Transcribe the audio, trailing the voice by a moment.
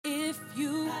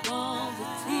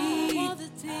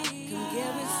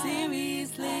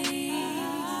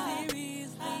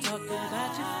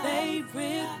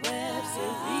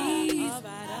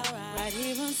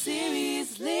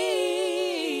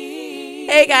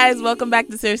Hey guys, welcome back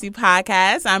to Seriously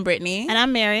Podcast. I'm Brittany. And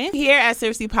I'm Mary. Here at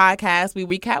Seriously Podcast, we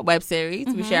recap web series.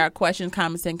 We share our questions,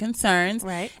 comments, and concerns.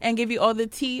 Right. And give you all the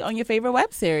tea on your favorite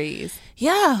web series.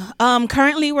 Yeah.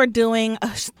 Currently we're doing a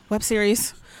web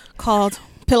series called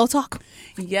Pillow Talk.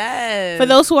 Yes. For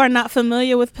those who are not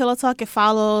familiar with Pillow Talk, it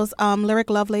follows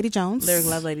Lyric Love Lady Jones. Lyric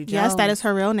Love Lady Jones. Yes, that is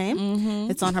her real name. Mm-hmm.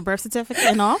 It's on her birth certificate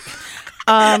and all.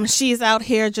 She's out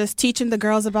here just teaching the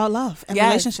girls about love and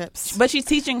relationships. But she's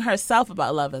teaching herself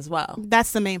about love as well.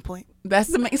 That's the main point. That's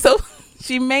the main. So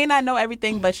she may not know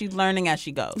everything, but she's learning as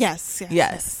she goes. Yes.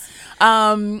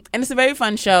 And it's a very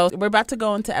fun show. We're about to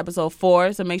go into episode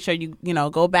 4, so make sure you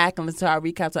go back and listen to our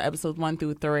recaps of episodes 1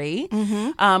 through 3.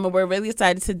 Mm-hmm. And we're really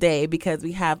excited today because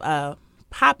we have a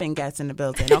popping guest in the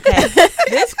building. Okay,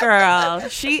 this girl,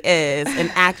 she is an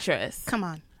actress. Come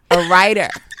on. A writer.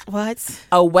 What?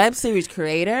 A web series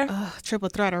creator. Triple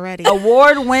threat already.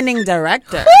 Award-winning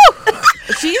director.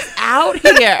 She's out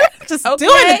here. Just doing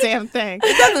the damn thing.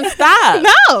 It doesn't stop.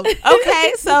 No.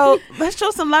 Okay, so let's show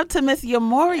some love to Miss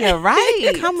Yamoria,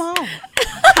 right? Come on.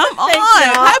 Come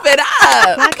on. Clap it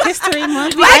up. Black History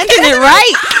Month. Black Ending it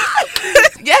right.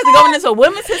 Yes, going into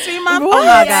Women's History Month. What? Oh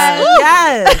my God.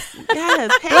 Yes.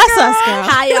 Hey, Bless girl. us, girl.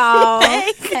 Hi, y'all.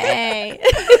 Hey.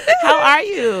 How are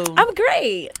you? I'm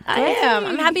great. I am.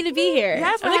 I'm happy to be here.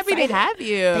 Yes, we're I'm happy excited. to have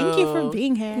you. Thank you for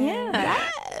being here. Yeah.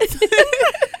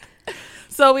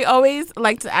 So we always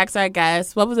like to ask our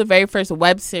guests, what was the very first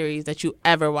web series that you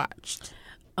ever watched?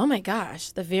 Oh, my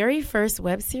gosh. The very first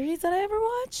web series that I ever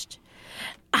watched?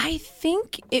 I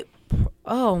think it...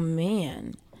 Oh,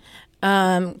 man.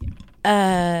 You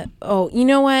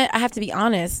know what? I have to be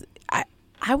honest.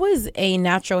 I was a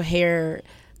natural hair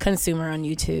consumer on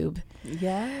YouTube.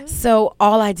 Yeah. So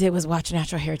all I did was watch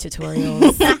natural hair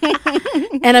tutorials.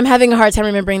 And I'm having a hard time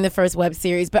remembering the first web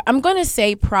series, but I'm going to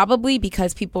say probably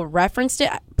because people referenced it.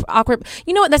 Awkward.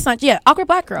 You know what? That's not, Awkward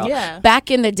Black Girl. Yeah.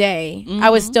 Back in the day, I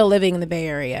was still living in the Bay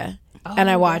Area. And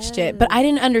I watched it, but I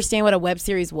didn't understand what a web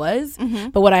series was.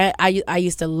 But what I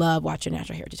used to love watching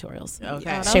natural hair tutorials. Okay.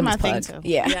 that was Shameless my thing, plug. too.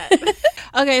 Yeah.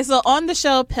 Okay, so on the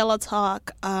show Pillow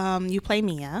Talk, you play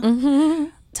Mia. Mm-hmm.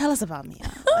 Tell us about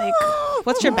Mia. Like,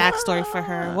 what's your backstory for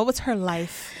her? What was her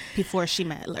life before she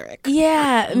met Lyric?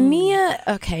 Yeah, Mia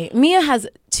has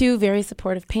 2 very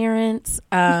supportive parents.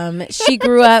 She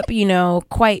grew up,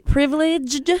 quite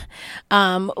privileged,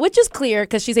 which is clear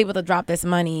because she's able to drop this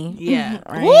money. Yeah.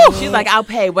 Right? She's like, I'll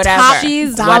pay whatever.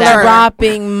 She's Whatever.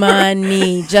 dropping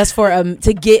money just for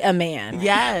to get a man.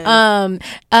 Yes.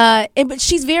 But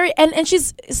she's very and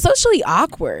she's socially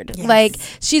awkward. Yes. Like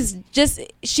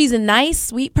she's a nice,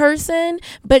 sweet person,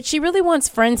 but she really wants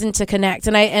friends and to connect.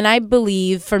 And I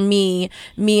believe for me,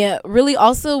 Mia really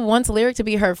also wants Lyric to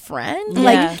be her friend. Yeah.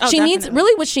 Like Oh, she needs definitely.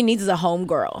 really what she needs is a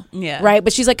homegirl. Yeah. Right.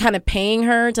 But she's like kind of paying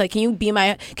her to like, can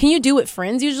you do what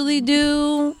friends usually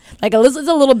do? Like it's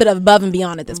a little bit above and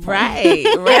beyond at this point.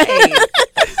 Right.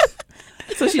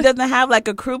 So she doesn't have like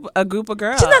a group of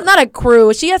girls. She's not a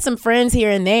crew. She has some friends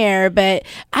here and there, but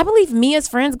I believe Mia's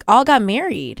friends all got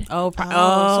married.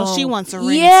 So she wants a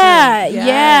ring Yeah, too.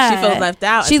 yeah. She feels left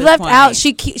out. She's left out.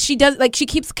 She does like she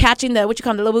keeps catching the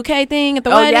little bouquet thing at the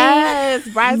wedding. Yes,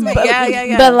 bridesmaid.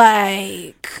 Yeah. But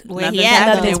like Where Nothing's he at,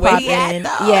 though? nothing's Where he at,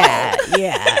 popping. though?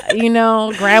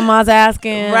 Yeah. Grandma's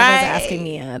asking. Right. Was asking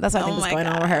Mia. That's what I think Oh was my going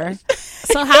on with her.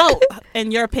 So how,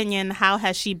 in your opinion, how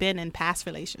has she been in past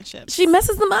relationships? She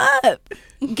messes them up.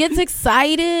 Gets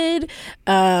excited.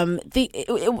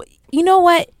 You know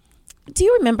what? Do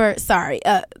you remember? Sorry,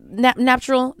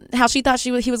 Natural. How she thought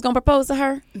he was going to propose to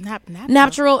her.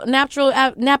 Natural.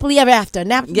 Napoli ever after.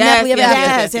 Napoli ever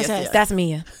after. Yes. That's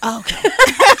Mia. Okay.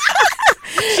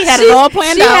 She had it all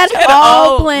planned She out. had it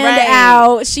all planned right.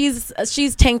 out.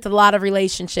 She's tanked a lot of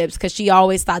relationships because she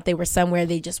always thought they were somewhere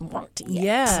they just weren't yet.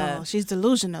 Yeah. Oh, she's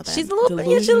delusional then. She's a little bit.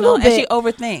 Delusional, She's a little and bit. she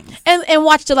overthinks. And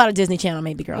watched a lot of Disney Channel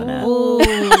maybe growing up. Ooh.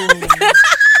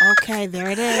 Okay, there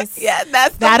it is. Yeah,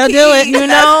 That'll the do it. key. You know,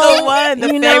 That's the one. The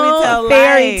you fairy know, tale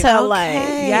fairy life. tale life.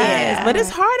 Okay. Yes, Yeah. but it's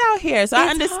hard out here, so I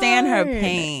It's understand her hard.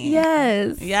 pain.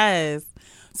 Yes.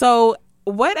 So,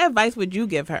 what advice would you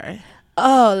give her?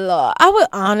 Oh Lord, I would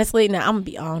honestly. Now I'm gonna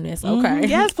be honest. Okay.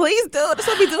 Yes, please do. That's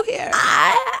what we do here.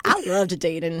 I loved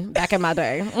dating back in my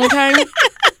day. Okay.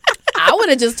 I would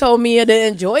have just told Mia to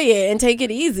enjoy it and take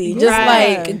it easy. Just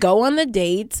Right. like go on the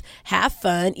dates, have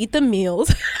fun, eat the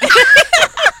meals.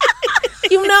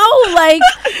 Like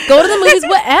go to the movies,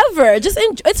 whatever. Just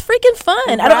enjoy. It's freaking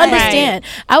fun. I don't understand.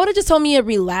 I would have just told Mia,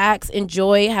 relax,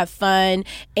 enjoy, have fun,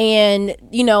 and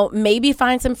maybe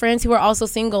find some friends who are also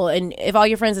single. And if all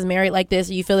your friends is married like this,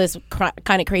 or you feel this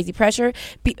kind of crazy pressure,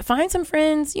 find some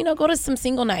friends. Go to some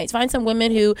single nights. Find some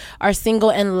women who are single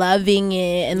and loving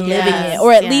it and living it,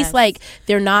 or at least like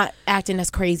they're not acting as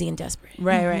crazy and desperate.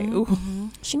 Right.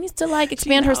 She needs to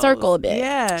expand her circle a bit.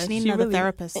 Yeah, she needs another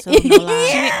therapist. So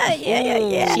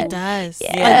yeah. She does.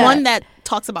 Yeah. Like one that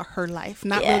talks about her life,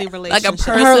 not really relationships.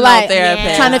 Like a personal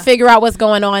therapist. Trying to figure out what's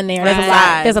going on there.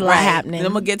 There's a lot happening.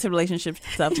 Then we'll get to relationship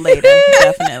stuff later.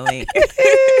 Definitely.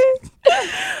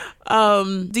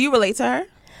 Do you relate to her?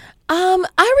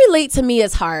 I relate to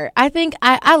Mia's heart. I think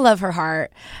I love her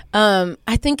heart.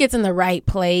 I think it's in the right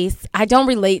place. I don't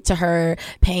relate to her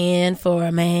paying for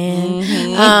a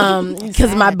man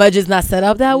because my budget's not set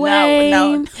up that way.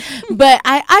 No. But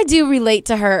I do relate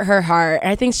to her heart.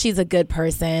 I think she's a good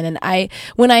person. And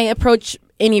when I approach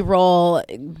any role,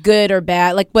 good or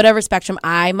bad, like whatever spectrum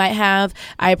I might have,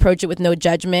 I approach it with no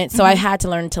judgment. So I had to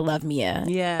learn to love Mia.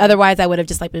 Yeah. Otherwise, I would have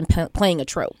just been playing a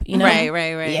trope.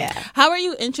 Right. Yeah. How were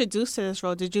you introduced to this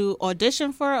role? Did you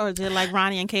audition for it, or did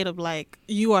Ronnie and Caleb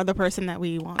you are the person that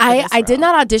we want? I did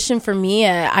not audition for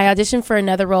Mia. I auditioned for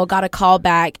another role, got a call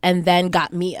back, and then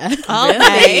got Mia.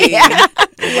 Okay.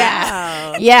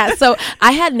 Yeah. Yeah. So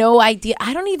I had no idea.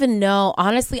 I don't even know.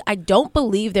 Honestly, I don't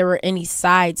believe there were any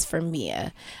sides for Mia.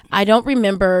 I don't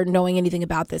remember knowing anything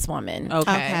about this woman.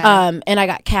 Okay. And I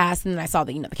got cast, and then I saw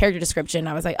the character description.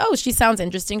 I was like, oh, she sounds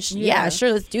interesting. Yeah,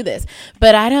 sure, let's do this.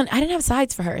 But I didn't have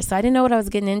sides for her, so I didn't know what I was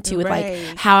getting into with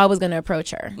how I was going to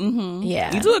approach her. Mm-hmm.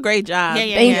 Yeah, you do a great job.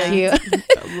 Thank you.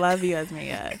 Love you as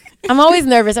Mia. I'm always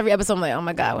nervous every episode. I'm like, oh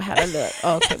my god, how do I look?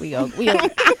 Oh, okay,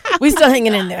 we still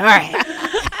hanging in there. All right.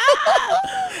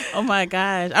 Oh my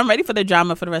gosh, I'm ready for the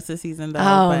drama for the rest of the season, though.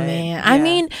 Oh man, yeah. I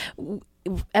mean,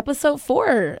 episode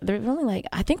 4. They're really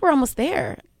I think we're almost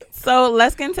there. So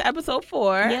let's get into episode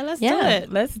 4. Yeah, let's do it.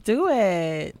 Let's do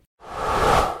it.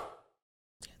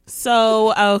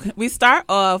 So we start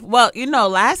off. Well,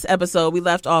 last episode we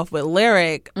left off with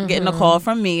Lyric getting a call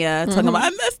from Mia talking about I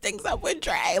messed things up with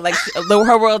Dre. Like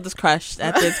her world is crushed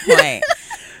at this point.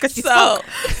 Because she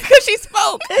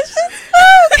spoke.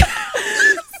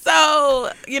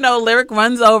 So, Lyric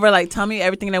runs over, tell me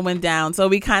everything that went down. So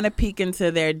we kind of peek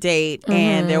into their date,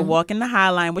 and they're walking the High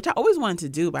Line, which I always wanted to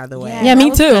do, by the way. Yeah,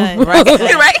 me too. Right?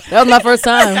 That was my first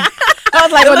time. I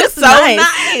was like, well, this is so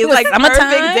nice. Like,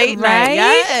 perfect date night. Right?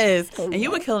 Yes. And you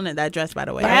were killing it, that dress, by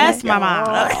the way. Yes,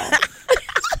 mama.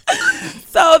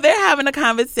 So they're having a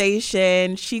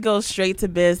conversation. She goes straight to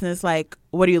business, like,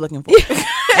 what are you looking for?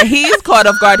 And he's caught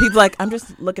off guard. He's like, I'm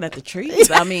just looking at the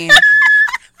trees. I mean,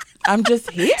 I'm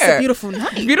just here. It's a beautiful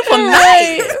night. Beautiful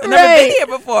night. I've never been here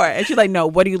before. And she's like, no,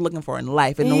 what are you looking for in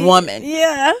life? In a woman.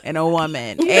 Yeah. In a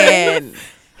woman. And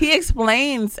he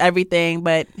explains everything,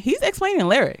 but he's explaining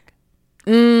Lyric.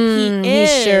 He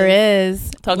sure is.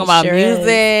 Talking about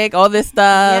music, all this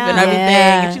stuff and everything.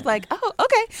 Yeah. And she's like, oh,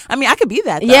 okay. I mean, I could be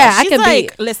that, though. Yeah, She's I could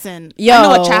be. Listen, Yo. I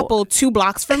know a chapel 2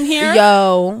 blocks from here.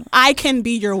 Yo. I can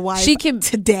be your wife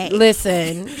today.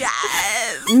 Listen.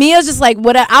 Yes. Mia's just like,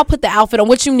 I'll put the outfit on.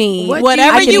 What you need.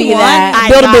 Whatever you want. That.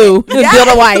 Build a boo. Yes. Build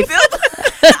a wife.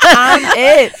 I'm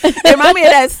it. It remind me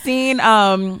of that scene.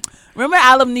 Remember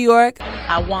Out of New York?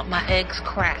 I want my eggs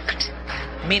cracked,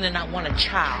 meaning I want a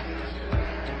child.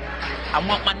 I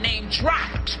want my name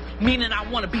dropped, meaning I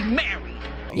want to be married.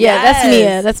 Yeah,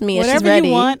 Yes. That's Mia. Whatever She's ready.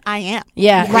 you want, I am.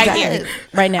 Yeah, Right exactly. here.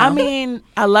 Right now. I mean,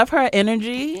 I love her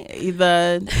energy.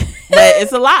 But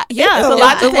it's a lot. Yeah, it's a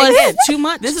lot to it take in. was too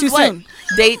much. This too is what, soon.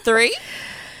 date 3?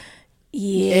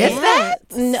 yeah. Is that?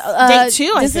 No, Date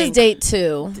 2, I This think. is date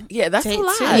 2. Yeah, that's Date a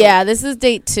lot. 2. Yeah, this is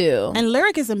date 2. And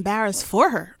Lyric is embarrassed for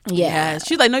her. Yeah.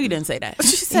 She's like, no, you didn't say that.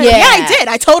 She said, Yeah. yeah, I did.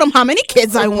 I told him how many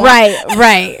kids I want.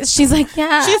 Right. She's like,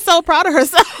 yeah. She's so proud of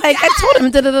herself. like, I told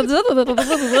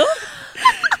him.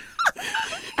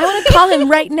 I want to call him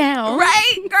right now.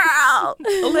 Right, girl.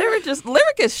 Lyric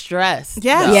is stressed.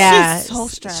 Yeah, though. Yeah. she's so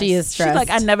stressed. She is She's stressed.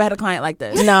 like, I never had a client like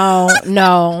this. No.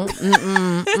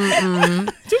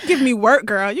 You give me work,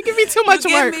 girl. You give me too much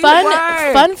give work. me- Fun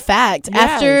Word. fact.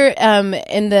 Yes. After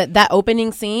in that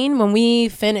opening scene, when we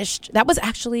finished, that was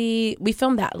actually we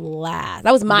filmed that last.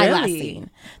 That was my last Really? scene.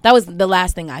 That was the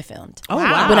last thing I filmed. Oh,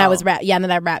 wow. When I was wrapped. Yeah, and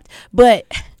then I wrapped. But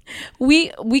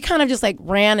we kind of just like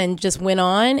ran and just went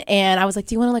on, and I was like,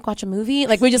 do you want to like watch a movie?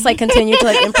 Like we just like continued to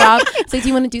like improv. It's like, do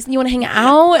you want to hang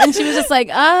out? And she was just like,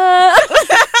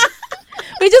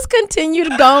 we just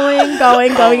continued going.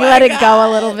 We let it go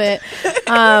a little bit.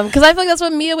 Because I feel like that's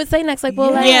what Mia would say next. Like,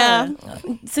 well, Yeah.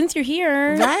 since you're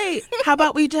here, Right. How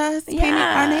about we just paint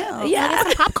our nails? yeah.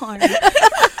 Some popcorn.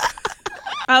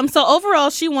 So overall,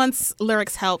 she wants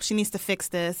Lyric's help. She needs to fix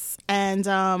this,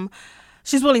 and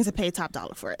she's willing to pay top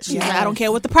dollar for it. She's like, I don't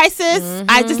care what the price is.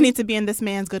 I just need to be in this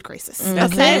man's good graces.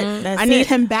 That's it. That's I need it.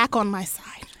 him back on my side.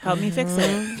 Help me fix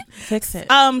it. Fix it.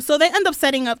 So they end up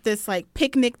setting up this like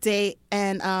picnic date,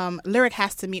 and Lyric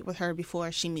has to meet with her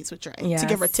before she meets with Dre to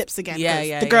give her tips again. Yeah, 'cause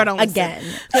yeah, the girl yeah. don't listen. again.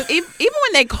 So even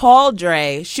when they called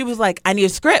Dre, she was like, I need a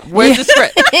script. Where's the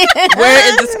script? Where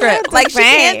is the script? Like, she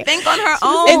can't think on her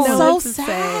own. It's so It's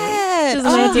sad. She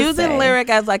doesn't know what She's to using say. Lyric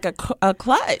as like a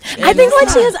clutch. I think like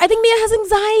she has. I think Mia has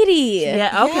anxiety.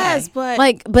 Yeah, okay. Yes, but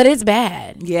But it's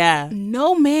bad. Yeah.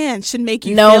 no man should make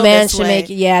you No feel man this should way. make.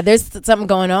 Yeah, there's something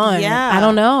going on. Yeah. I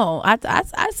don't know. I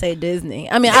say Disney.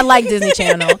 I mean, I like Disney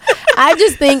Channel. I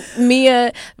just think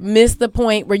Mia missed the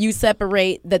point where you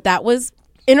separate that was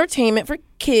entertainment for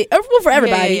kids, or for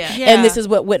everybody, yeah. Yeah. and this is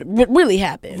what really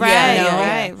happened. Right, you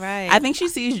know? right. I think she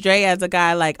sees Dre as a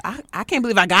guy like, I can't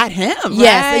believe I got him.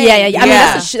 Yes, Right? yeah. I mean,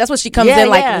 Yeah. that's what she comes Yeah, in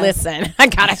like. yeah. Listen, I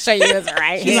gotta show you this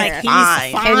right He's here. like, he's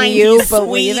Fine. fine. Can you he's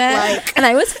believe sweet, it? like- And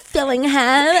I was feeling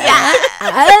her.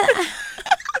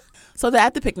 So they're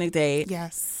at the picnic date.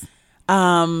 yes.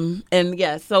 And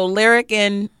yeah, so Lyric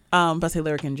and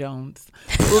Lyric and Jones.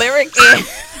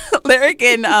 Lyric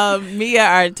and Mia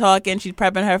are talking. She's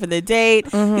prepping her for the date.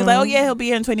 He's like, oh yeah, he'll be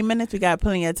here in 20 minutes. We got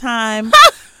plenty of time.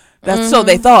 That's so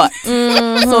they thought.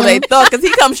 So they thought, because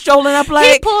he comes strolling up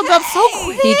like, He pulled up so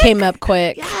quick. He came up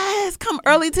quick. yes, come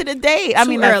early to the date. I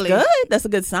mean, that's early. good. That's a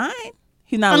good sign.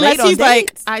 He's not Unless late on he's like,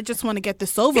 dates. I just want to get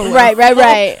this over with.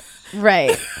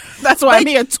 Right. That's why I'm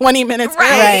here 20 minutes early.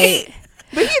 Right.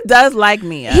 But he does like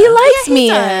Mia. He likes he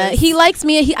Mia. does. He likes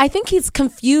Mia. I think he's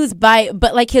confused but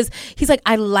like he's like,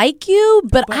 I like you,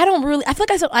 but I don't really. I feel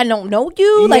like I don't know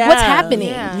you. Like, what's Yeah. happening?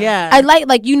 Yeah. I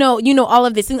like you know all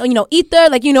of this. Ether.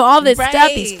 Like all this stuff.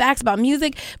 Right. These facts about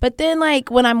music. But then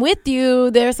like when I'm with you,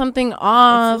 there's something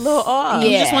off. It's a little off. Yeah.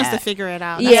 He just wants to figure it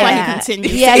out. That's why he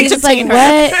continues. Yeah, to he's just like, entertain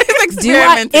her. what? He's Do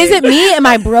I? experimenting. Is it me? Am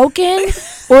I broken?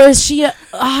 Or is she a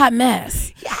hot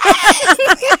mess?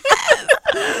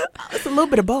 It's a little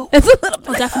bit of both. It's a little.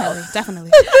 Oh,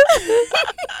 definitely.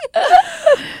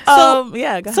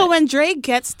 Yeah, go ahead. So when Dre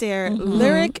gets there,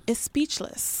 Lyric is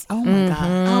speechless. Oh my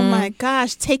God. Oh my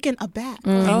gosh, taken aback.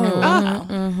 Oh, wow.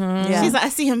 Yeah. She's like, I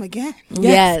see him again.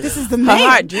 Yes. This is the Her man.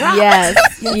 heart dropped.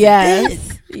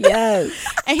 Yes.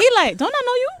 And he like, don't I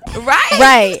know you? Right.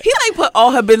 Right. He like put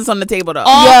all her business on the table though.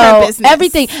 All her business.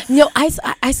 Everything. I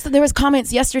there was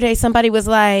comments yesterday. Somebody was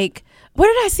like,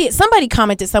 where did I see it? Somebody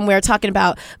commented somewhere talking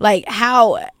about like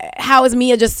how is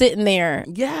Mia just sitting there,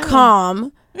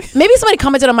 calm. Maybe somebody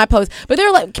commented on my post, but they're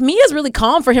like, Mia's really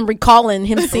calm for him recalling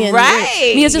him seeing.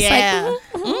 Right. Mia's just Yeah.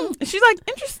 And she's like,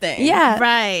 interesting. yeah.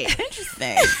 Right.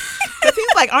 Interesting. 'Cause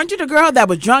he's like, aren't you the girl that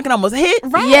was drunk and almost hit?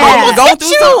 Right. Yeah. Oh, you was going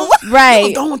through something. You Right.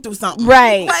 was going through something.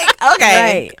 Right. Like,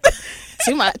 okay. Right.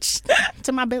 Too much.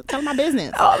 Tell my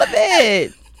business. All of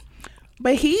it.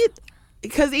 But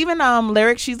because even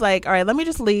Lyric, she's like, all right, let me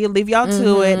just leave y'all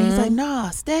to it. And he's like,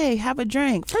 nah, stay, have a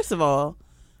drink. First of all,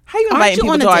 how you inviting you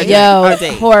people on to a our date? date? Our Yo,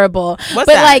 date? horrible. What's but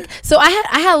that? like, so I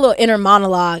had a little inner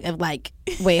monologue of like,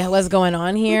 wait, what's going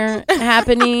on here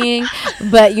happening?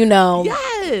 But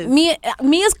Yes.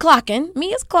 Mia's clocking.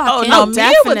 Oh no, Mia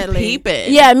definitely. was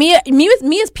peeping. Yeah,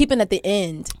 Mia's peeping at the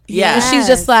end. Yeah. And she's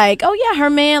just like, oh yeah, her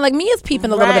man. Like Mia's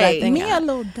peeping a little bit. I Right. think. Mia a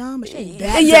little dumb, but she ain't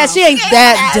that Yeah, dumb. she ain't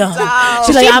that dumb.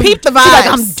 She's She like, peeped the she's like,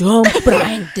 vibes. I'm dumb, but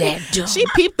I ain't that dumb. She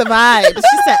peeped the vibe.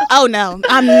 She said, oh no,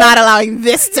 I'm not allowing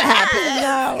this to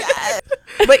happen.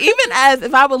 But even as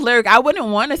if I was Lyric, I wouldn't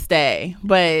want to stay.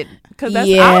 But because that's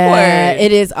yeah, awkward.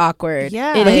 it is awkward.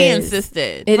 Yeah. it But he is.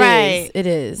 insisted. It is. Right. It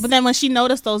is. But then when she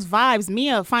noticed those vibes,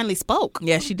 Mia finally spoke.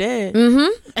 Yeah, she did.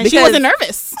 Mm-hmm. And she Because- wasn't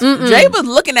nervous. Dre was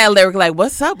looking at Lyric like,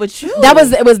 what's up with you?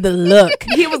 It was the look.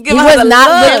 He was He giving her was the not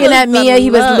look. looking at It was the Mia. He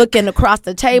was look. looking across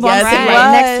the table. Yes, I'm sitting he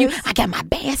right next to was. you. I got my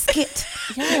basket.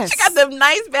 Yes. She got them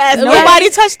nice baskets. Nobody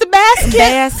touched the basket.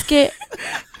 basket.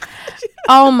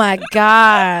 Oh my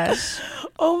gosh.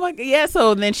 Oh my god! Yeah.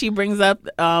 So then she brings up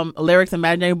Lyric's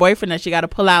imaginary boyfriend that she got to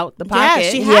pull out the Yeah,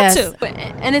 pocket. she Yes. had to. But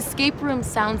an escape room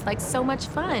sounds like so much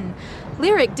fun.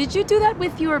 Lyric, did you do that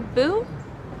with your boo?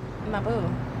 My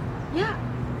boo. Yeah.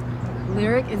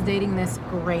 Lyric is dating this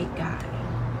great guy.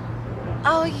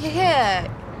 Oh yeah,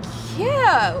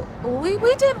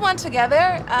 we did one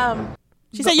together.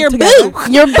 She said, your together. boo.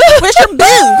 Your boo. Where's your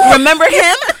boo? Remember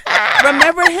him?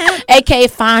 Remember him? AKA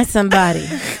find somebody.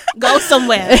 Go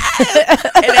somewhere.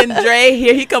 And then Dre,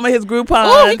 here he come with his Groupon.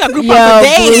 Oh, he got Groupon Yo,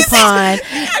 for days. Groupon.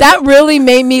 That really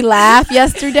made me laugh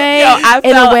yesterday. Yo, I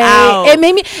in fell a way, out. it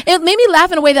made me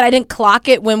laugh in a way that I didn't clock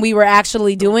it when we were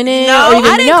actually doing it. No, or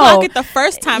even I didn't know. clock it the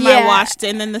first time I Yeah. watched it,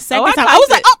 and then the second I time clocked I was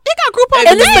like, it. "Oh, he got Groupon." And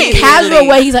And for just days. the casual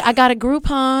way, he's like, I got a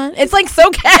Groupon. It's like so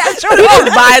casual. He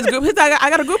just buys group. He's like, I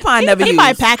got a Groupon. Never He use.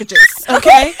 buy packages,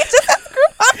 okay?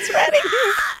 Groupon's ready.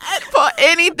 for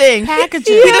anything. Packages.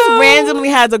 He just randomly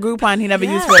has a Groupon he never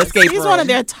used for escape He's room. one of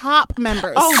their top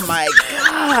members. Oh my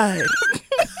god.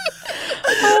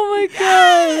 Oh my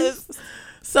god.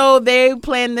 So they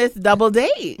planned this double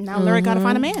date. Now Lyric gotta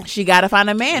find a man. She gotta find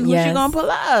a man. Who's she Yes. gonna pull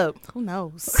up? Who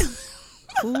knows?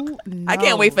 Who knows? I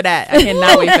can't wait for that. I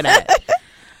cannot wait for that.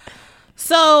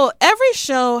 So every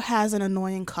show has an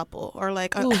annoying couple, or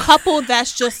like a couple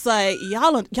that's just like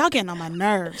y'all getting on my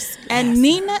nerves. And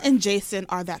Nina and Jason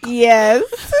are that couple. Yes.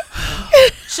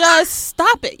 Just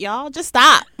stop it, y'all. Just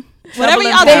stop. Whatever in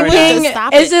y'all doing, paradise. just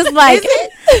stop It's it. just like Is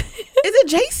it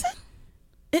Jason?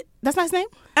 That's not his name.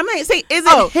 I mean, say, is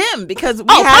it him? Because we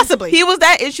possibly. He was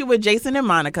that issue with Jason and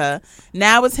Monica.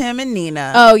 Now it's him and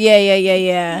Nina. oh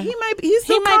yeah. He might be. He's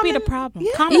He still might be common. the problem.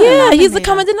 Yeah. Common Yeah, he's the denominator.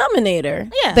 common denominator.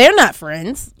 Yeah. They're not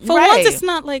friends. For Right. once, it's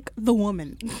not like the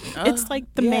woman. It's like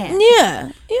the man.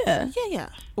 Yeah. Yeah.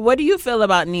 What do you feel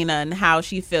about Nina and how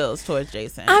she feels towards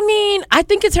Jason? I mean, I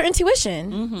think it's her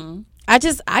intuition.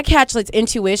 I catch like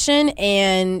intuition,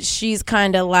 and she's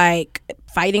kind of like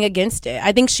fighting against it.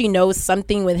 I think she knows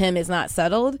something with him is not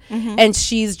settled, and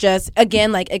she's just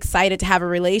again like excited to have a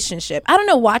relationship. I don't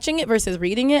know, watching it versus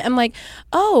reading it, I'm like,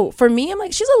 oh, for me, I'm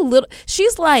like,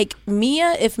 she's like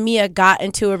Mia if Mia got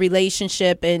into a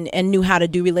relationship and knew how to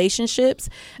do relationships.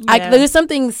 There's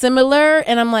something similar,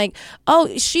 and I'm like, oh,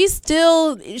 she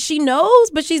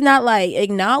knows, but she's not like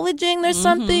acknowledging there's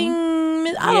something.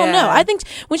 I don't know. I think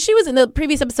when she was in the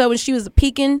previous episode, when she was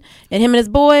peeking at him and his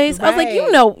boys, I was like, you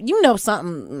know something.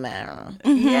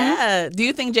 Yeah. Do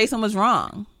you think Jason was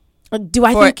wrong? Do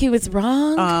I think he was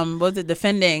wrong? Was it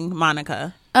defending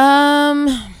Monica?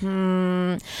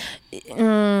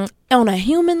 On a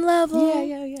human level,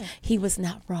 Yeah. he was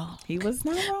not wrong. He was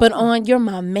not wrong. But on you're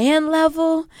my man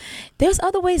level, there's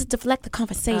other ways to deflect the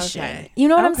conversation. Okay. You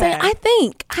know what I'm saying? Okay. I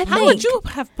think. How would you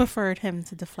have preferred him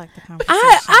to deflect the conversation?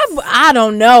 I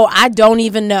don't know. I don't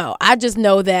even know. I just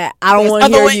know that I don't want to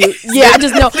other hear ways. you. Yeah, I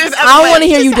just know. There's I don't other want to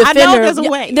hear ways. you I defend know her. there's a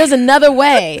way. There's another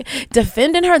way.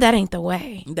 Defending her, that ain't the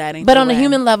way. That ain't But the on a way.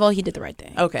 human level, he did the right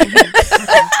thing. Okay.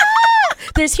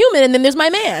 There's human, and then there's my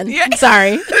man. Yeah.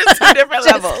 Sorry. Two different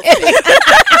levels.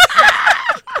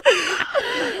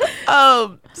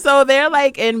 So they're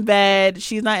like in bed.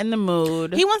 She's not in the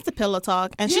mood. He wants to pillow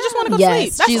talk, and she just want to go Yes,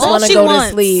 sleep. That's she's all want to she go wants.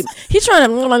 to sleep. He's trying to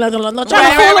Trying to Right, fool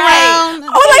right. around.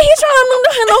 Oh, like he's trying to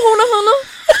huna.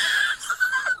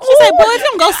 She's like, boy, if you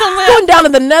don't go somewhere, Going down to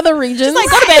the nether regions. like,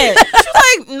 go to bed. She's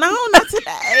like, no, not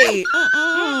today.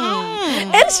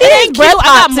 And she It ain't ain't breath cute. I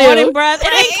got hot morning too. breath.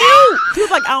 It ain't cute. She was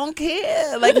like, I don't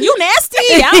care. Like, You nasty.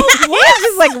 I don't Yeah,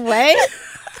 she's like, wait.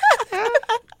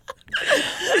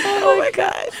 oh my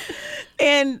god.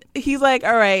 And he's like,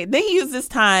 all right. Then he used this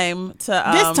time to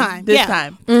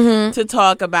to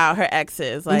talk about her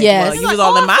exes. Like, Yes. well, He's you like, was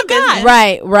all oh, in I my forgot.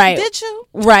 business. Right. Did you?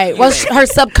 Right. Well, her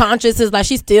subconscious is like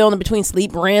she's still in between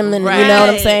sleep REM and you know what I'm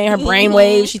Right. saying? Her brain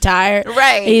waves, she tired.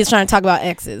 Right. And he's trying to talk about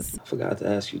exes. I forgot to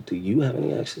ask you, do you have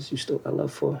any exes you still got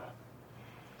love for?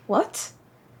 What?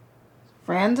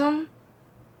 Random?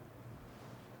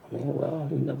 I mean, well,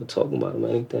 you never talking about them or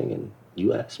anything, and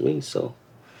you asked me, so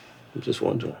I'm just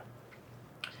wondering.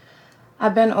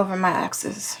 I've been over my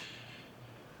exes.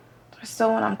 There's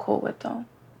still one I'm cool with, though.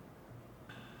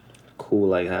 Cool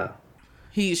like how?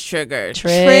 He's triggered.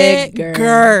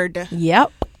 Triggered.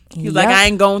 Yep. He's like, I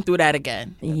ain't going through that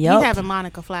again. He's Yep. having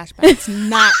Monica flashbacks.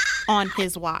 Not on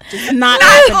his watch. It's not Not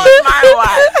happening. on my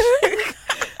watch.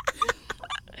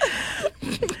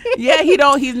 Yeah,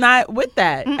 he's not with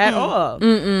that at all.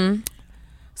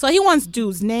 So he wants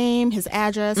dude's name, his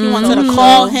address. He wants her to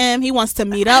call him. He wants to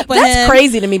meet up with him. That's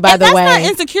crazy to me, by And the that's way. not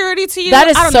insecurity to you. That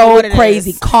is I don't know so what it crazy.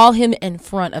 is. Call him in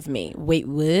front of me. Wait,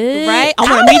 what? Right? I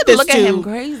I want to meet would this look dude. at him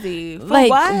crazy. For Like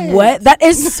what? That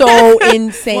is so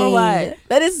insane. what?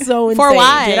 That is so insane. For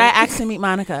why? Did I actually meet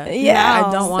Monica? Yeah,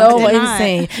 I don't so want so to. not.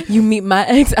 insane. You meet my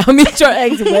ex, I'll meet your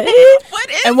ex. What? What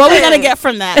is And what we this? gonna get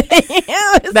from that?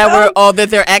 That we're all that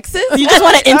they're exes? You just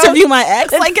want to interview my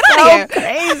ex? Like, get out of here.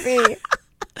 Crazy.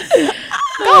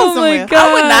 Go somewhere.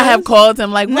 I would not have called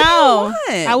him. Like, what No,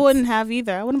 do you want? I wouldn't have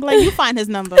either. I wouldn't be like, you find his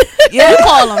number. Yeah, you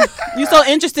call him. You so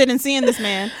interested in seeing this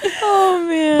man. Oh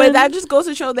man. But that just goes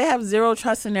to show they have zero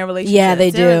trust in their relationship. Yeah,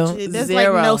 they do. There's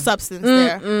Zero. like no substance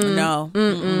there. No.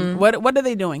 Mm-mm. What are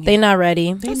they doing? They not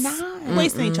ready. They're not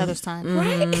Wasting each other's time.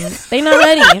 Right. They not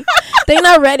ready. They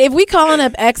not ready. If we calling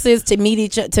up exes to meet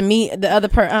the other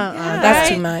person, that's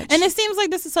too much. And it seems like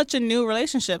this is such a new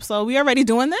relationship. So we already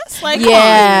doing this? Like,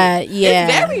 yeah.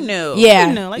 It's very new. Yeah,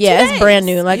 Pretty new, like 2 it's days. brand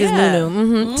new. Like it's Yeah.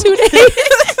 new. 2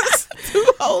 days. 2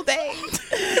 whole days.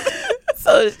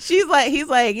 So he's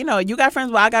like, you got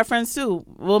friends, well, I got friends too.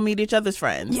 We'll meet each other's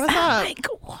friends. What's up? Like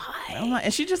why? I'm like,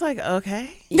 and she just like, okay.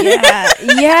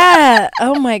 Yeah.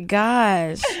 Oh my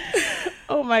gosh.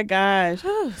 Oh my gosh.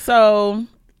 So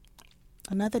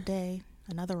Another day,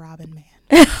 another Robin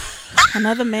man.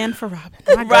 Another man for Robin.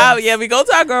 My Rob, goodness. yeah, we go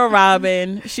to our girl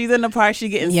Robin. She's in the park. She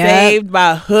getting Yep. saved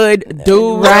by a hood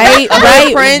dude. Right.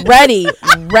 Prince.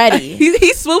 Ready.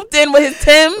 He swooped in with his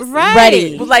Timbs.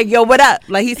 Ready. Was like, yo, what up?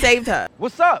 Like he saved her.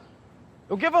 What's up?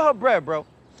 Yo, give her bread, bro.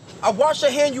 I washed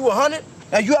her hand, you 100.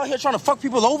 Now you out here trying to fuck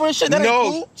people over and shit? That ain't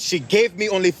cool. She gave me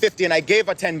only 50 and I gave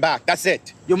her 10 back. That's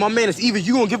it. Yo, my man, it's either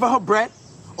you gonna give her bread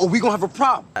or we gonna have a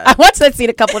problem. I watched that scene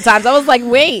a couple of times. I was like,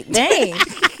 wait, dang.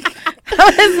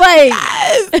 I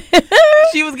was like,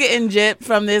 She was getting gypped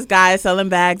from this guy selling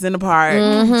bags in the park.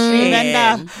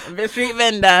 Street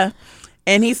vendor.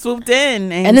 And he swooped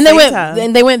in and and then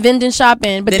saved they went vending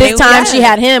shopping. But Then this they- time yes. she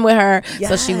had him with her,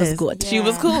 so she was good. She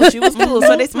was cool. She was cool.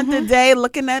 So they spent the day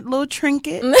looking at little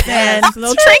trinkets. And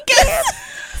Little trinkets.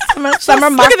 Summer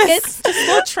Look at markets. this. Just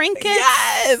little trinkets.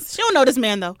 Yes. She don't know this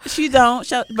man though. She don't.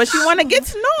 But she want to get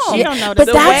to know him. She don't know But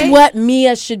this. that's what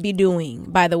Mia should be doing,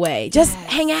 by the way. Just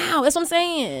hang out. That's what I'm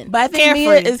saying. But I think Carefree.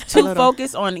 Mia is A too little.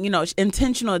 focused on,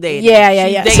 intentional dating. Yeah.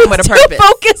 She's dating with a purpose.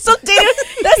 Focus on dating.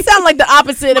 That sounds like the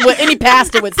opposite of what any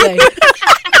pastor would say.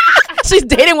 She's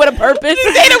dating with a purpose.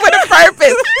 Dating with a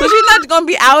purpose. So she's not going to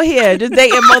be out here just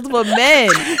dating multiple men.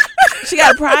 She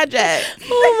got a project.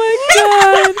 Oh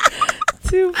my God.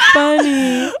 Too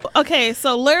funny. Okay,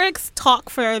 so Lyric's talk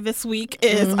for this week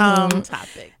is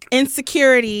Topic.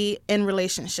 insecurity in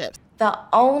relationships. The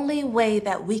only way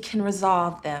that we can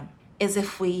resolve them is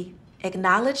if we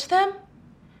acknowledge them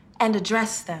and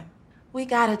address them. We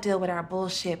gotta deal with our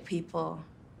bullshit, people.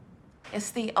 It's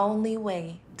the only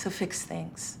way to fix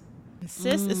things.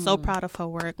 Sis is so proud of her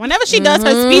work. Whenever she does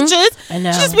her speeches, I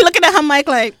know. she just be looking at her mic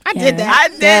like, I did that. I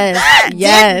did that.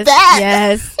 Yes.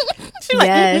 Yes. She like,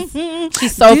 Yes. She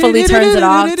soulfully turns it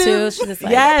off too. She's just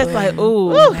like, Yes, boom. like,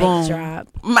 ooh, Mic boom. drop.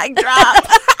 Mic drop.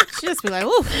 She just be like,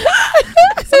 ooh.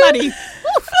 Somebody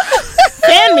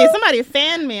fan me. Somebody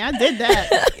fan me. I did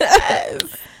that.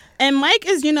 Yes. And Mike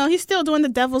is, he's still doing the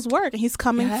devil's work, and he's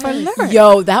coming for Lyric.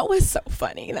 Yo, that was so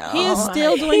funny though. He is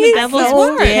still doing the devil's so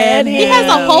work. petty. He has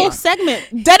a whole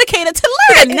segment dedicated to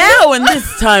Lyric. And now, in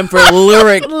this time for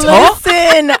lyric talk.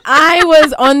 Listen, I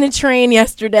was on the train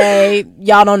yesterday.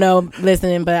 Y'all don't know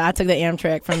listening, but I took the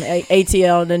Amtrak from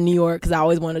ATL to New York because I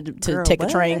always wanted to take a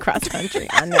train cross country.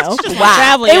 I know.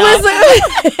 Travel, It y'all. was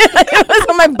it was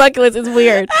on my bucket list. It's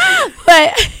weird,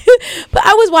 but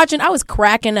I was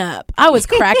cracking up. I was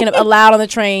cracking up aloud on the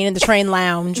train in the train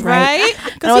lounge, right? Right? And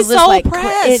I Because was he's just so like,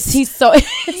 pressed.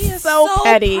 he's so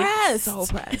petty. So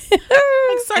pressed. Sir,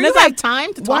 And you it's have like,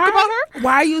 time to talk about her?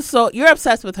 Why are you you're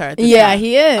obsessed with her at this Yeah, time.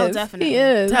 he is. Oh, definitely. He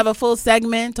is. To have a full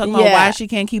segment talking about Yeah. why she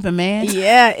can't keep a man.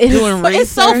 Yeah, Doing But it's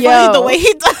so funny Yo. the way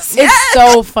he does it. It's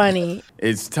so funny.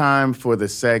 It's time for the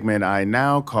segment I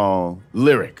now call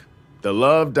Lyric, the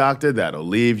love doctor that'll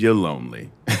leave you lonely.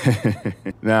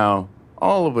 Now,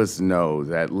 all of us know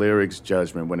that Lyric's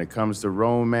judgment when it comes to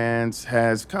romance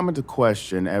has come into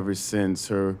question ever since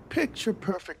her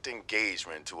picture-perfect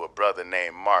engagement to a brother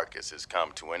named Marcus has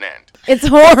come to an end. It's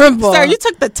horrible. Sir, you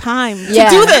took the time to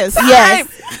Yeah. do this. Yes.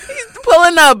 He's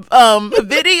pulling up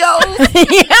videos.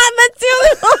 Yeah, that's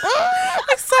too.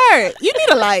 Like, sir, you need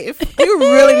a life. You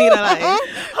really need a life.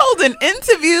 Holding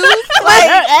interviews.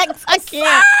 Like, ex, I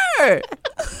can't. Sir.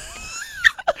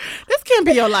 This can't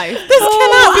be your life. This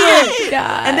cannot be it.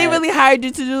 God. And they really hired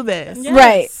you to do this.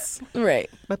 Yes. Right.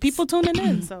 But people tuning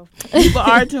in, so. People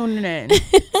are tuning in.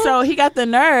 So he got the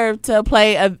nerve to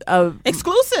play a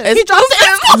Exclusive. It's He drops the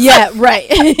exclusive. Yeah, right.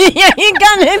 Yeah, he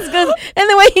got it. It's good. And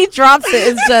the way he drops it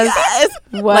is just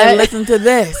what? like, listen to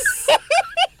this.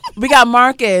 We got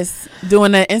Marcus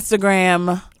doing an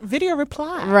Instagram Video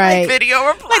reply. Right. video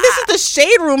reply. Like, this is the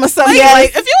shade room or something. Yes.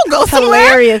 Like, if you go somewhere.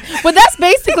 Hilarious. But that's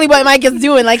basically what Mike is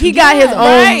doing. Like, he got his own,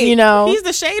 Right. He's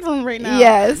the shade room right now.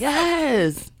 Yes.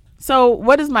 Yes. So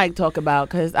what does Mike talk about?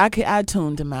 Because I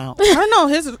tuned him out. I don't know.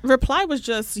 His reply was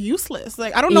just useless.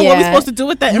 Like, I don't know what we're supposed to do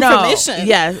with that information.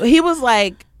 Yeah, he was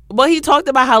like, Well, he talked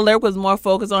about how Lyric was more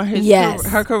focused on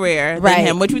her career than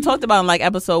him, which we talked about in like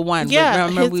episode 1. Yeah,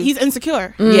 he's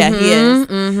insecure. Yeah, he is.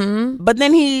 Mm-hmm. But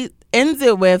then he ends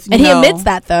it with, he admits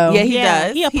that though. Yeah, he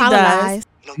does. He apologized.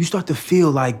 You start to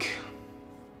feel like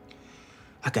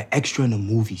an extra in a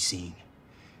movie scene.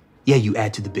 Yeah, you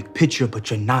add to the big picture,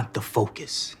 but you're not the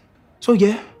focus. So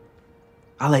yeah,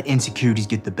 I let insecurities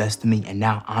get the best of me, and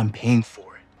now I'm paying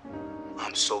for it.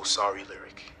 I'm so sorry,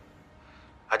 Lyric.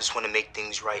 I just want to make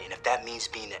things right, and if that means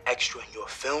being an extra in your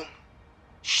film,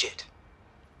 shit,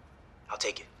 I'll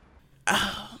take it.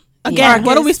 Again,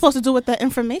 what are we supposed to do with that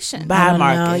information? Bye,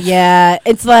 Marcus. Yeah,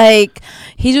 it's like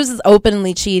he just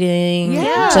openly cheating.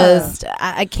 Yeah,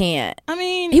 I can't. I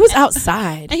mean, he was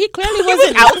outside, and he clearly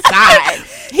wasn't outside.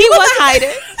 He wasn't hiding.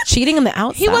 Cheating on the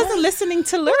outside. He wasn't listening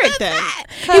to Lyric then.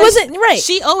 He wasn't right.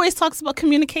 She always talks about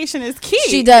communication is key.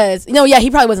 She does. No, yeah,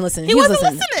 he probably wasn't listening. He wasn't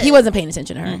listening. He wasn't paying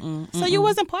attention to her. So you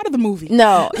wasn't part of the movie.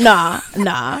 No, nah.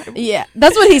 Yeah,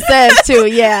 that's what he says too.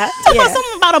 Yeah,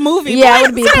 something about a movie. Yeah, it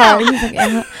would be a part.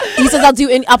 He says,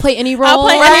 I'll play any role.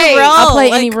 I'll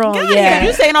play any role. Yeah.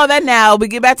 You saying all that now, we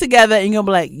get back together and you're gonna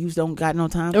be like, you don't got no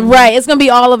time. Right. It's gonna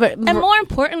be all of it. And more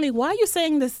importantly, why are you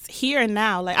saying this here and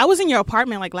now? Like, I was in your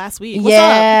apartment like last week. What's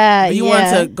up? You want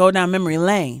to go down memory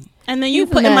lane. And then you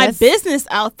putting my business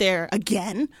out there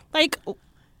again. Like,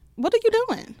 what are you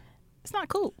doing? It's not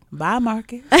cool. Bye,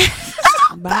 Marcus.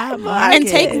 Bye, Marcus. And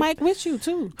take Mike with you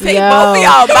too. Take both of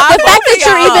y'all. Bye, the fact that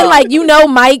you're even like,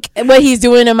 Mike, what he's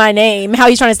doing in my name, how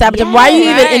he's trying to establish him. Why are you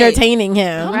even entertaining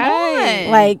him? Right.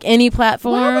 Like any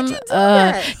platform.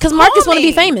 Because Marcus want to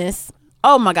be famous.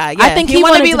 Oh my God! Yeah. I think he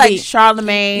want to be like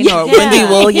Charlamagne or Wendy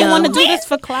Williams. He want to do this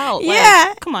for clout.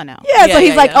 Yeah, come on now. Yeah, so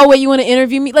he's like, oh wait, you want to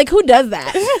interview me? Like, who does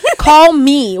that? Call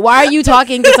me. Why are you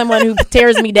talking to someone who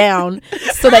tears me down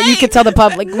so that you can tell the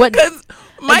public what? Because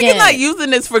Mike is not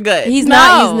using this for good. He's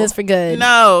not using this for good.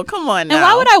 No, come on now. And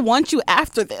why would I want you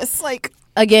after this? Like.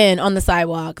 Again, on the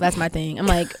sidewalk. That's my thing. I'm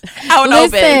like,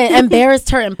 listen, embarrassed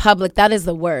her in public. That is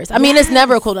the worst. I mean, it's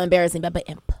never cool to embarrass him, but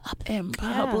in public. In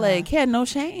public. He had no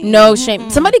shame. No shame.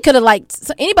 Somebody could have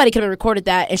anybody could have recorded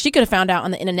that, and she could have found out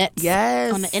on the internet.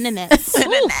 Yes. On the internet.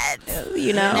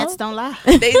 Internets don't lie.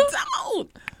 They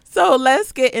don't. So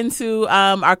let's get into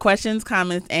our questions,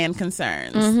 comments, and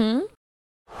concerns.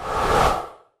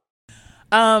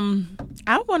 I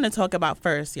want to talk about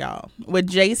first, y'all, with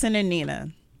Jason and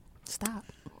Nina. Stop.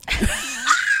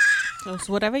 So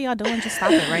whatever y'all doing, just stop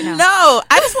it right now. No,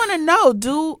 I just want to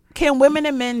know, can women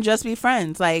and men just be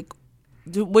friends? Like,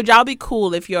 would y'all be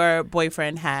cool if your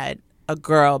boyfriend had a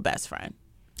girl best friend?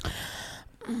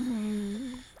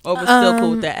 Or was still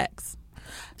cool with their ex?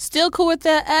 Still cool with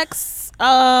their ex.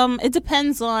 It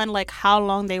depends on like how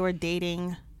long they were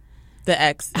dating. The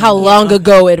ex. How long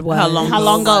ago it was. How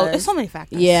long ago? There's so many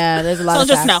factors. Yeah, there's a lot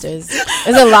of factors.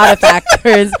 There's a lot of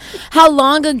factors. How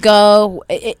long ago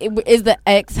has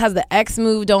the ex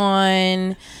moved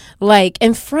on? Like,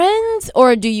 in friends,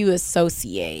 or do you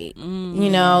associate?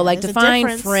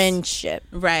 Define friendship.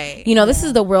 Right. This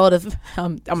is the world of,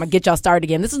 I'm going to get y'all started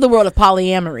again. This is the world of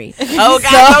polyamory. Oh,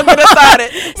 God, don't get us started.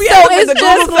 It's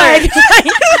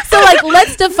just like,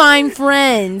 let's define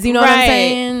friends. You know what I'm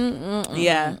saying?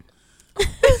 Yeah.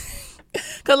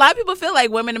 Because a lot of people feel like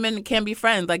women and men can't be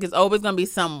friends. Like, it's always going to be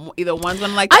either one's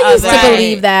going to like the other. I used to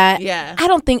believe that. Yeah. I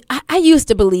don't think, I used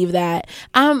to believe that.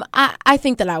 I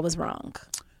think that I was wrong.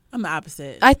 I'm the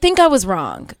opposite. I think I was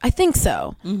wrong. I think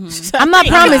so. I'm not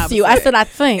promised you. I said I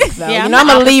think so. Yeah, I'm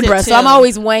a Libra, so I'm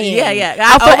always weighing. Yeah.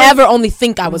 I'll forever only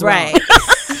think I was wrong.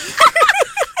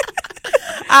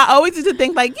 I always used to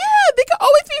think like, yeah, they could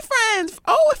always be friends.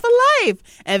 Oh, for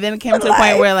life. And then it came to the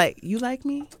point where like, you like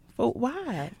me? Well,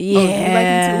 why? Yeah. Oh, you like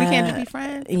me too? We can't just be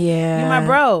friends? Yeah. You're my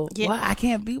bro. Yeah. What? I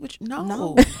can't be with you? No.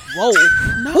 Whoa.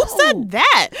 No. Who said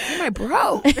that? You're my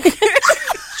bro. Did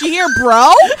you hear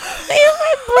bro? You're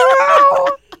my bro.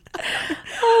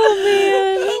 Oh,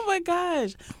 man. Oh, my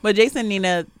gosh. But Jason and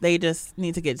Nina, they just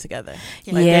need to get together.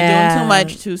 Yeah. Like, they're doing too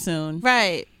much too soon.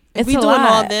 Right. If It's we a doing lot.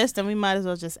 all this, then we might as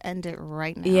well just end it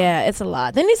right now. Yeah, it's a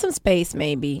lot. They need some space,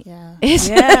 maybe. Yeah. It's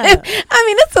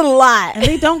a lot. And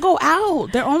they don't go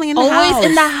out. They're only in the house. Always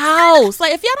in the house.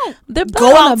 Like, if y'all don't They're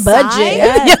go on outside, a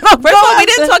budget. First of all, we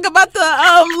didn't talk about the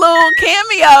little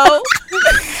cameo.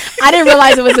 I didn't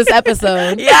realize it was this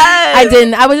episode. Yes. I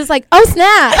didn't. I was just like, oh,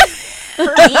 snap.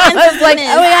 I was like,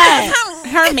 oh, yeah.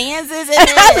 her man's is in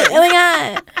it. Oh, my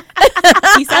God.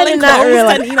 He's selling I did not clothes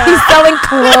realize. to Nina. He's selling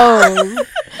clothes.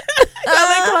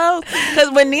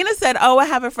 Because when Nina said, "Oh, I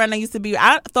have a friend I used to be,"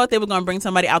 I thought they were gonna bring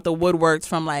somebody out the woodworks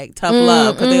from like Tough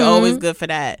Love because they're always good for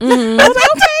that. I was like,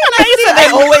 okay,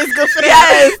 They're always good for that.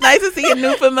 yes, nice to see a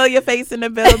new familiar face in the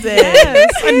building.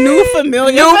 Yes, a new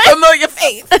familiar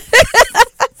face.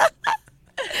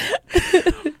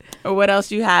 Or what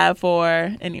else you have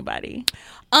for anybody?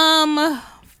 What's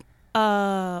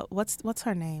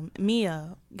her name?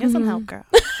 Mia. Get some help, girl.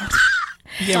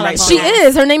 She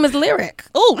is. Her name is Lyric.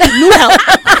 Oh, new help.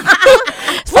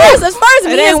 As far as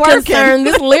me is concerned,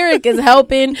 this Lyric is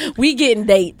helping. We getting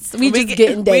dates. We just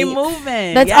getting dates. We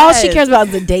moving. That's all she cares about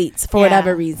is the dates for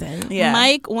whatever reason. Yeah.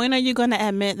 Mike, when are you going to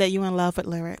admit that you in love with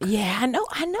Lyric? Yeah, I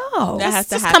know. That has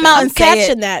to just happen. come out I'm and say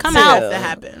catching it. that Come too. out. That has to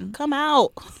happen. Come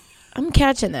out. I'm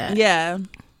catching that. Yeah.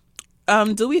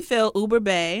 Do we feel Uber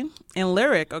Bay and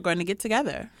Lyric are going to get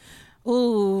together?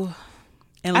 Ooh.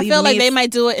 And I leave feel like Mia they might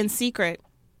do it in secret.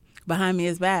 behind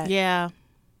Mia's back. Yeah.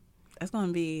 That's going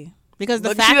to be... Because the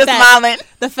Look, she fact was smiling.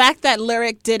 that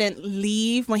Lyric didn't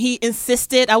leave when he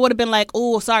insisted, I would have been like,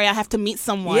 "Oh, sorry, I have to meet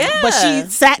someone." Yeah. But she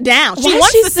sat down. She Why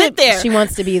wants she to sit there. She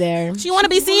wants to be there. She want to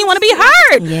be seen. Want to be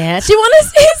heard. Yeah, she want to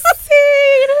be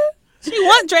seen. She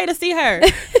want Dre to see her.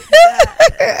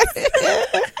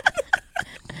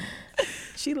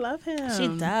 She love him. She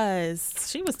does.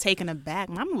 She was taken aback.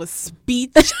 Mama was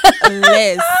speechless.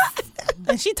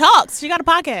 And she talks. She got a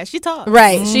podcast. She talks.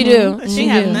 Right, she do. She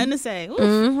have nothing to say.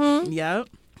 Oof. Yep.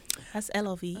 That's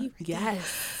LOVE.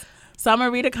 Yes. So I'm going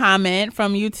to read a comment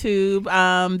from YouTube.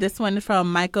 This one is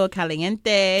from Michael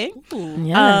Caliente.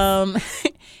 Yes.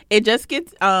 It just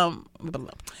gets...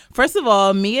 first of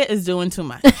all, Mia is doing too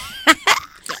much.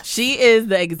 She is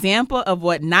the example of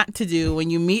what not to do when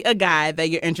you meet a guy that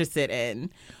you're interested in.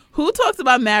 Who talks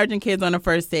about marriage and kids on a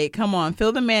first date? Come on,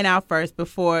 fill the man out first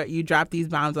before you drop these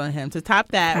bombs on him. To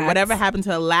top that, whatever happened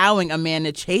to allowing a man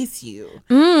to chase you?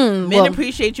 Men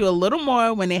appreciate you a little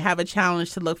more when they have a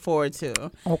challenge to look forward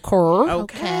to.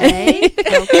 Okay.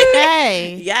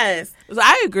 Yes. So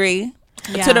I agree.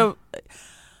 Yeah.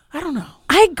 I don't know.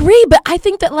 I agree, but I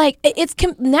think that like it's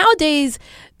nowadays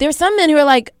there's some men who are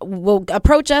like, will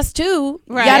approach us too,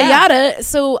 yada yada.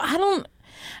 So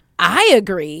I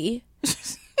agree,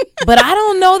 but I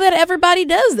don't know that everybody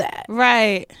does that.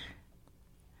 Right.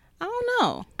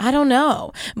 I don't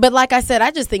know. But like I said,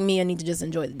 I just think Mia needs to just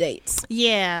enjoy the dates.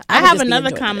 Yeah. I I would have just be another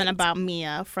enjoying comment it. about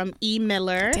Mia from E.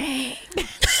 Miller. Dang.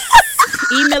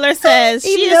 E. Miller says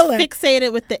she Miller. is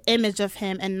fixated with the image of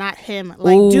him and not him.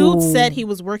 Like, dude said he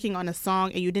was working on a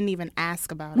song and you didn't even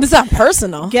ask about it. It's not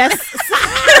personal. Guess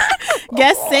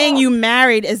saying you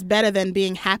married is better than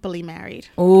being happily married.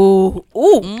 Ooh.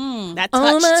 That touched.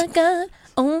 Oh my God.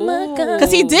 Oh my God.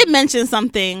 Because he did mention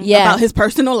something about his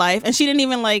personal life, and she didn't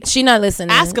even She not listening.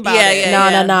 ask about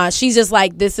it. No. She's just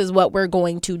like, this is what we're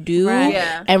going to do,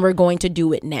 and we're going to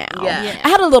do it now. Yeah. I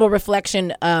had a little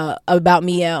reflection about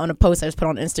Mia on a post I just put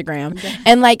on Instagram,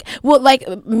 and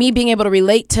me being able to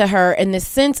relate to her in the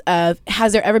sense of,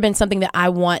 has there ever been something that I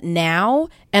want now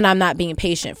and I'm not being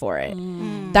patient for it?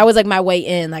 That was like my way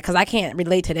in, like, because I can't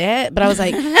relate to that. But I was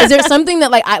like, is there something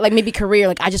that maybe career,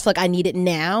 like I just feel like I need it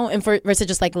now, and versus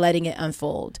just like letting it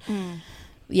unfold.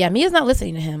 Yeah, Mia's not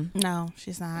listening to him. No,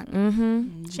 she's not. She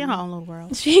in her own little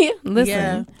world. She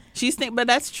listen. Yeah. But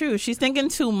that's true. She's thinking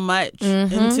too much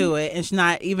into it, and she's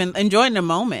not even enjoying the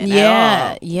moment.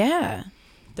 At all. Yeah.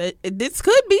 This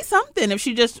could be something if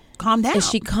she just calmed down. If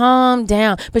she calmed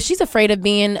down, but she's afraid of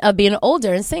being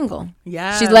older and single.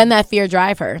 Yeah, she's letting that fear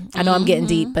drive her. I know I'm getting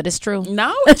deep, but it's true.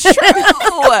 No, it's true.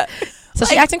 So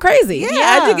she acting crazy.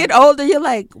 Yeah, as you get older, you're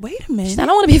like, wait a minute. I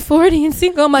don't want to be 40 and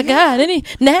single. Oh my God,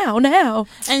 now.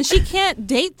 And she can't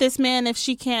date this man if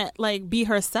she can't like be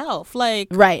herself. Like,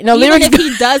 right? No, even Lyric, if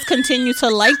he does continue to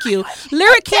like you,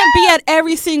 Lyric can't be at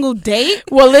every single date.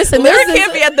 Well, listen, Lyric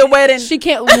can't be at the wedding. She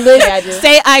can't live.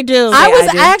 Say I do.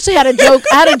 I actually had a joke.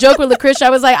 I had a joke with Lucretia. I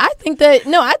was like, I think that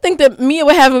Mia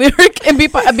would have Lyric and be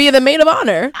the maid of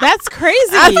honor. That's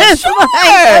crazy.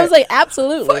 I was like,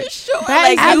 absolutely, for sure.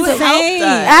 That like, is insane.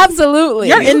 Absolutely.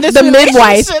 You're in this the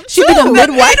midwife. She'd be the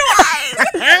midwife.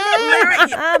 the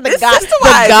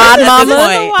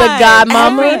godmama. The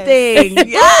godmama. Everything.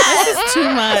 This is too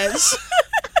much.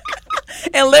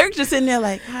 And Lyric just in there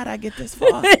like, how'd I get this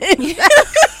far? How did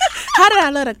I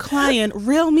let a client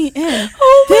reel me in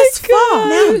this far?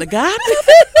 Now I'm the god.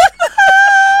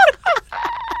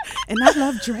 And I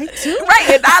love Drake too. Right,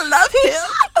 and I love him.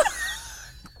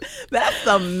 That's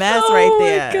a mess right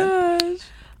there. Oh my gosh.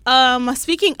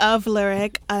 Speaking of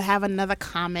Lyric, I have another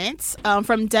comment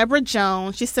from Deborah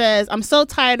Jones. She says, I'm so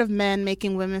tired of men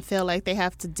making women feel like they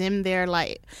have to dim their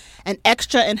light. An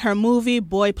extra in her movie,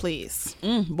 Boy Please.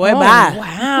 Boy, bye.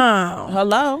 Wow.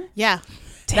 Hello? Yeah.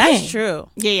 That's true.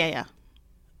 Yeah.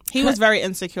 He was very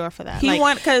insecure for that. He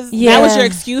because that was your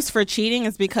excuse for cheating,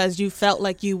 is because you felt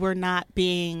like you were not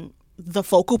being the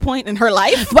focal point in her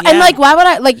life. And like, why would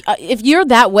I if you're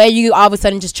that way, you all of a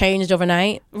sudden just changed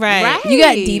overnight, right? You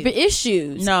got deeper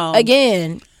issues. No,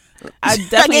 again, I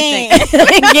definitely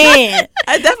think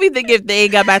I definitely think if they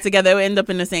got back together, it would end up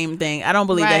in the same thing. I don't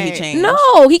believe that he changed.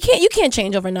 No, he can't. You can't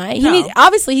change overnight.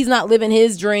 Obviously he's not living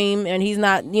his dream, and he's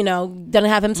not doesn't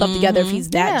have himself together if he's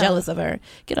that jealous of her.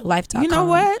 Get a life. You know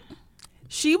what?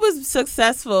 She was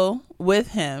successful with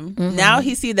him. Now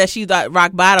he see that she's at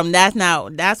rock bottom.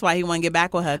 That's why he want to get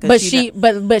back with her. But she's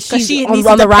on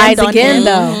the rise again,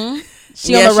 though.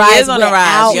 She on the rise. She is on the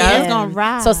rise. She's gonna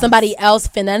rise. So somebody else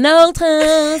finna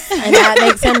notice, and that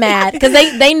makes him mad because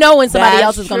they know when somebody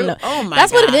else is gonna know. Oh my!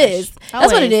 That's what it is.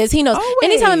 That's what it is. He knows. Always.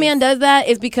 Anytime a man does that,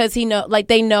 it's because he know. Like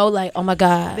they know. Like, oh my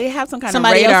god, they have some kind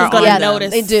somebody of radar else is gonna on them.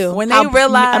 notice. They do when they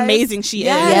realize amazing she is.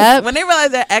 Yep. When they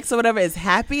realize their ex or whatever is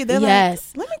happy, they're like,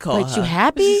 "Let me call her." You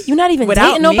happy? You're not even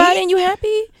Without dating nobody, me? and you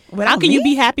happy? How can you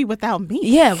be happy without me?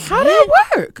 Yeah. How did it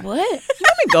work? What? Let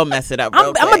me go mess it up.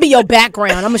 I'm gonna be your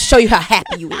background. I'm gonna show you how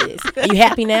happy you is. Are you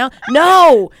happy now?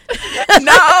 No. I'm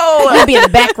gonna be in the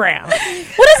background. What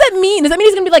does that mean? Does that mean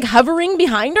he's gonna be like hovering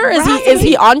behind her? Is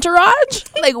he entourage?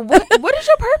 Like what is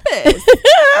your purpose?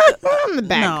 I'm the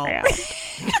background.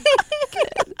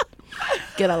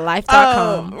 Get a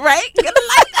life.com. Right? Get a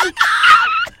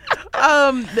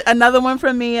life.com. Another one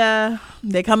from Mia.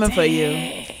 They coming for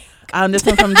you. This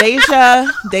one from Deja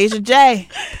J.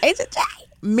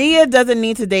 Mia doesn't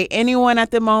need to date anyone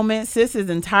at the moment. Sis is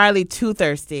entirely too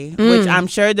thirsty, which I'm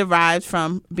sure derives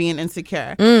from being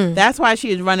insecure. That's why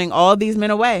she is running all these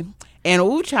men away. And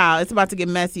ooh, child, it's about to get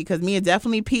messy because Mia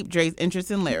definitely peeped Drake's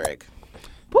interest in Lyric.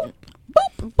 Boop,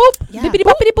 boop, boop, yeah. Bippity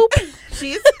boppity boop.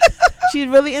 She's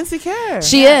really insecure.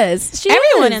 She is.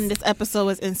 Everyone in this episode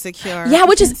was insecure. Yeah,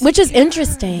 which is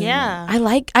interesting. Yeah, I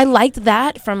liked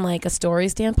that from like a story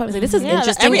standpoint. I was like, this is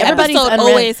interesting. Every episode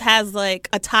always has like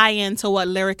a tie-in to what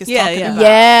Lyric is talking about.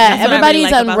 Yeah,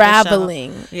 everybody's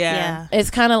unraveling. Yeah,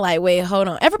 it's kind of like, wait, hold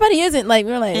on. Everybody isn't like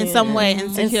we're like in some way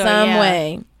insecure. In some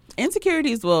way,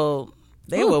 insecurities will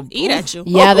eat at you.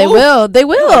 Yeah, they will. They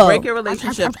will break your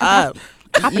relationship up.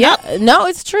 Yeah, no,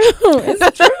 it's true.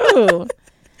 It's true.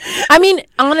 I mean,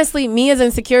 honestly, Mia's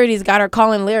insecurities got her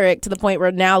calling Lyric to the point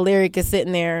where now Lyric is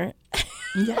sitting there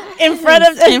in front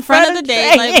of the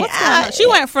day. Like, what's going on? She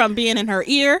went from being in her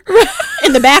ear,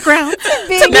 in the background, to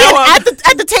being at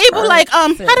the table. Like, how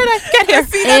did I get here? A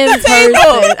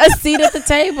seat at the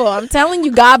table. I'm telling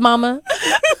you, Godmama.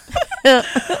 This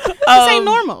ain't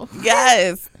normal.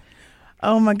 Yes.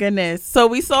 Oh my goodness. So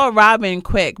we saw Robin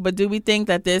quick, but do we think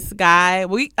that this guy?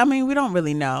 We don't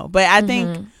really know, but I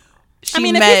think. If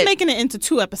he's making it into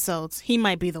 2 episodes, he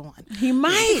might be the one. He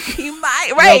might.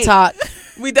 Right. Real talk.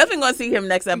 We definitely gonna see him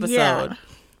next episode. Yeah.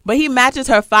 But he matches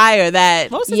her fire. That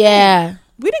what was his name?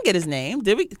 We didn't get his name,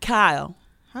 did we? Kyle.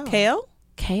 Oh. Kale.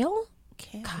 Kyle.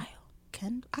 I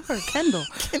heard Kendall.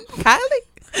 Kylie.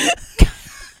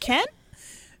 Ken.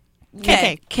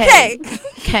 K. They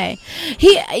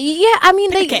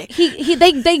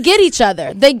get each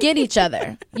other. They get each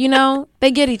other. You know, they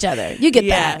get each other. You get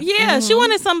that. Yeah, she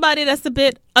wanted somebody that's a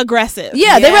bit aggressive.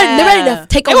 Yeah, they're ready to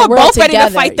take over the world together. They were both ready to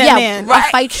fight that man.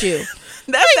 I'll fight you.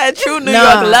 That's that true New York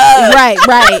love.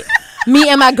 Right. Me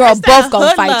and my girl both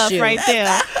gonna fight you. Right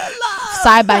there.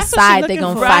 Side by side, they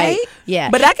gonna fight. Yeah,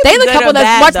 but that they the couple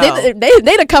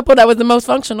they the couple that was the most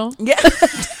functional. Yeah.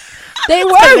 They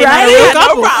were,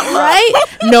 right?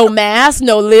 No mask,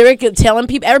 no Lyric, telling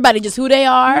people, everybody just who they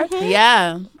are. Mm-hmm.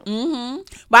 Yeah. Mm-hmm.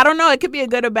 But I don't know. It could be a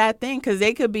good or bad thing because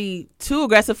they could be too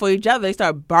aggressive for each other. They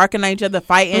start barking at each other,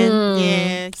 fighting.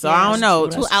 Yeah. So I don't know.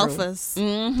 Two alphas.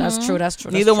 Mm-hmm. That's true.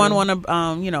 Neither one want to,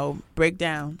 break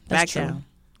down, back down.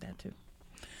 That too.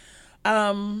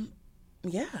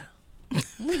 Yeah.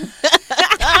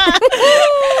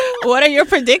 What are your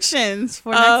predictions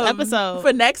for next episode?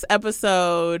 For next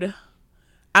episode,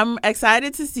 I'm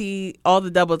excited to see all the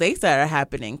double dates that are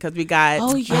happening because we got.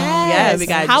 Oh yes, we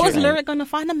got. How is Lyric going to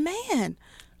find a man?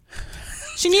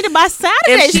 She needed by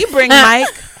Saturday. If she bring Mike,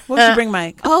 what would she bring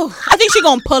Mike? Oh, I think she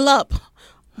gonna pull up.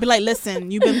 Be like,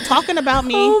 listen, you've been talking about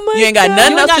me. Oh you ain't got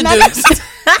nothing else to do.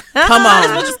 Come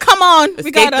on, just come on. Escape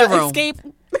we gotta the room. Escape.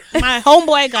 My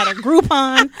homeboy got a Groupon.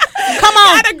 Come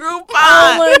on. Got a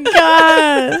Groupon.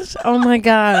 Oh my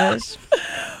gosh.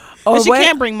 But she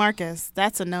can't bring Marcus.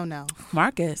 That's a no-no.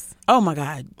 Marcus? Oh, my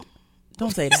God.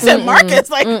 Don't say that. Said Marcus.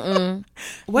 Like,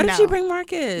 what if she bring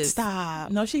Marcus?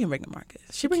 Stop. No, she can bring Marcus.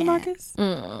 She bring Marcus?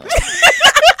 Drop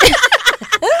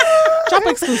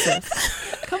exclusive.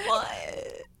 Come on.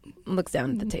 Looks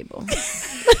down at the table.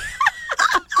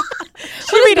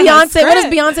 What does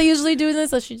Beyonce usually do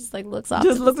this? So she just like looks off.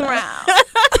 Just looks around.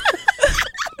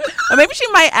 Or maybe she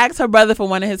might ask her brother for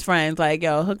one of his friends. Like,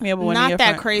 yo, hook me up with one of your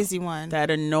friends. Not that crazy one.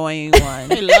 That annoying one.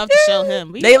 They love to show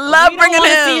him. They love bringing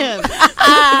him.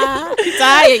 He's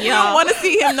tired, y'all. You don't want to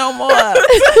see him no more.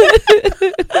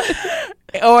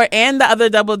 And the other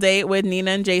double date with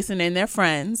Nina and Jason and their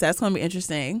friends. That's going to be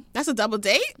interesting. That's a double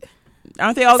date?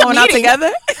 Aren't they all going out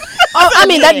together? I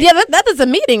mean, that is a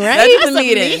meeting, right? That's a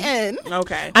meeting.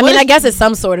 Okay. I mean, I guess it's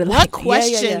some sort of. What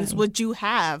questions would you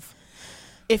have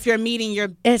if you're meeting your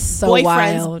boyfriend's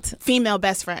wild female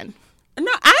best friend?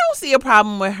 No, I don't see a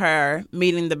problem with her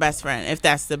meeting the best friend if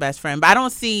that's the best friend, but I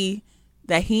don't see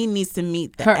that he needs to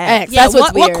meet the her ex. Yeah, that's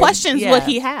what's weird. What questions would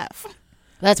he have?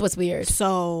 That's what's weird.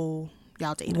 So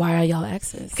y'all dating? Why are y'all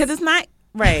exes? Because it's not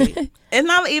right. It's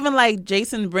not even like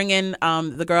Jason bringing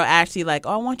the girl Ashley like,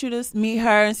 oh, I want you to meet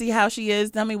her and see how she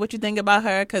is. Tell me what you think about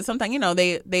her. Because sometimes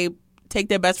they take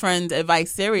their best friend's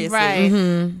advice seriously,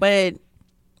 right? But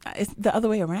it's the other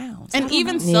way around. So and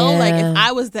even so, like if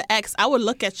I was the ex, I would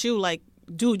look at you like,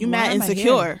 dude, you mad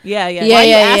insecure. Yeah. Why are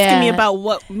you asking me about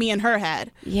what me and her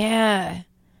had? Yeah.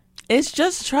 It's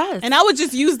just trust. And I would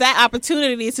just use that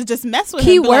opportunity to just mess with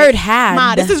him. Keyword had.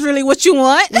 Ma, this is really what you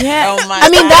want? Yeah. Oh my I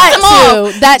mean,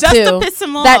 God. That just too. to piss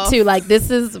him off. That too. Like, this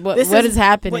is what is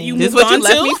happening. This is what you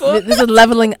left me for? This is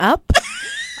leveling up.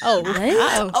 Oh,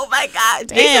 oh my God.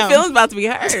 Damn. Jason's feelings about to be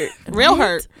hurt. Real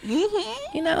hurt.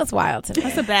 Mm-hmm. You know, it's wild to me.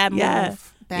 That's a bad move. Yeah.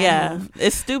 Bad move.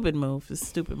 It's stupid move. It's a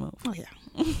stupid move. Oh, yeah.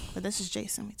 But this is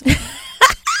Jason.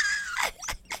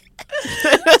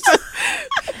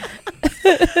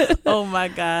 Oh my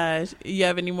gosh. You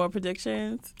have any more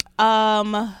predictions?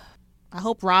 I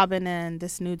hope Robin and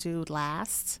this new dude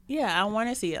last. Yeah, I want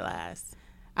to see it last.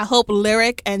 I hope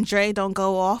Lyric and Dre don't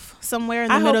go off somewhere in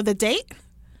the middle of the date.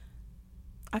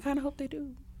 I kind of hope they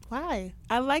do. Why?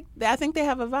 I think they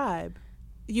have a vibe.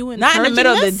 You not in the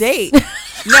middle of the date.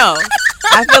 No.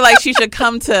 I feel like she should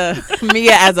come to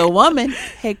Mia as a woman.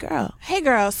 Hey girl.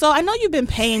 So I know you've been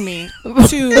paying me to.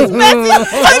 So you're talking about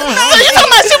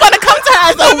she want to come to her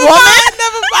as a woman?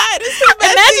 Never mind.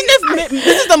 Imagine if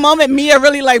this is the moment Mia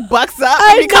really like bucks up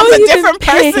and becomes a different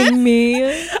person. Me.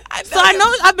 So I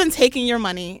know I've been taking your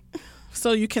money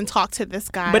so you can talk to this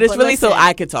guy. But it's really so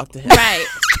I could talk to him. Right.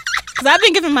 Because I've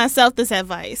been giving myself this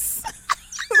advice.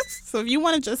 So if you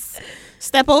want to just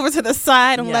step over to the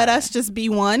side and let us just be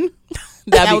one,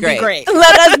 that would be great.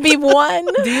 Let us be one.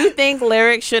 Do you think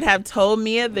Lyric should have told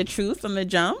Mia the truth from the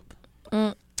jump?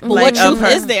 What truth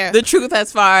is there? The truth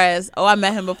as far as, I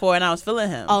met him before and I was feeling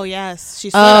him. Oh, yes. She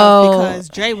should have because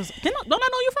Dre was... Don't I know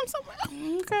you from somewhere?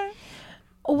 Okay.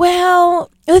 Well,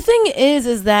 the thing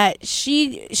is that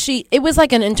she it was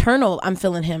like an internal I'm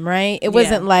feeling him, right? It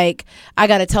wasn't like I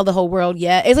got to tell the whole world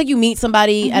yet. It's like you meet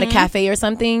somebody at a cafe or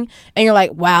something and you're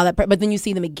like, wow, but then you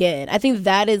see them again. I think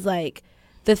that is like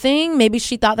the thing. Maybe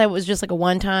she thought that was just like a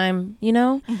one time, you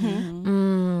know?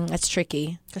 That's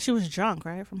tricky. Because she was drunk,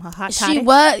 right? From her hot toddy? She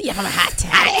was, from a hot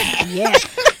toddy. Yeah.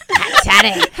 Hot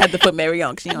toddy. Had to put Mary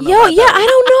on because she don't know.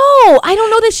 I don't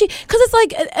know that she, because it's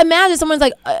like, imagine someone's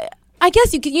like, I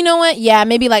guess you could, you know what? Yeah,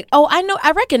 maybe like,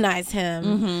 I recognize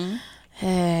him.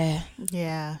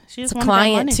 Yeah. She's a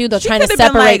client too, though, trying to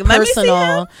separate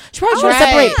personal. She probably trying to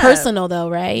separate personal, though,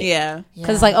 right? Yeah.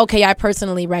 Because it's like, okay, I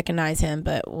personally recognize him,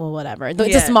 but well, whatever.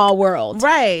 It's a small world.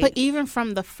 Right. But even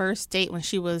from the first date when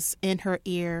she was in her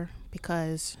ear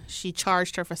because she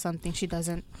charged her for something she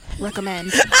doesn't recommend.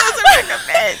 She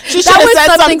that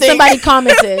was something somebody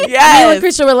commented. Yes. Me and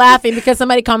Christian were laughing because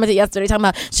somebody commented yesterday talking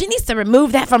about she needs to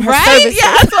remove that from her services.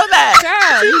 Yeah, I saw that.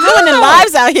 Girl, you're ruining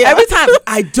lives out here. Every time,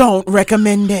 I don't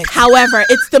recommend it. However,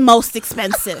 it's the most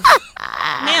expensive.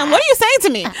 Man, what are you saying to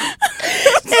me?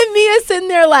 And Mia's sitting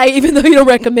there like, even though you don't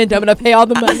recommend it, I'm going to pay all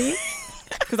the money.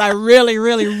 Because I really,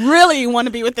 really, really want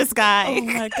to be with this guy. Oh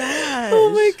my gosh.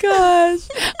 Oh my gosh.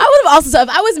 I would have also said, if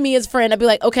I was Mia's friend, I'd be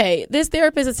like, okay, this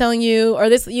therapist is telling you, or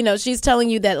this, she's telling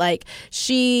you that like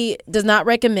she does not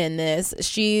recommend this.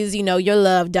 She's, your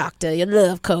love doctor, your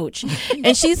love coach.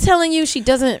 And she's telling you she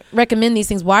doesn't recommend these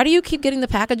things. Why do you keep getting the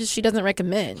packages she doesn't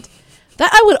recommend? That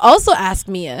I would also ask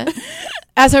Mia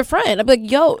as her friend. I'd be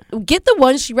like, yo, get the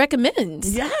one she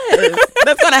recommends. Yes.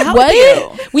 That's going to help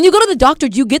you. When you go to the doctor,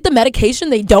 do you get the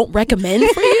medication they don't recommend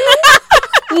for you?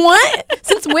 What?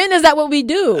 Since when is that what we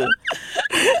do?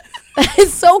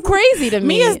 It's so crazy to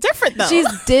me. Mia's different, though. She's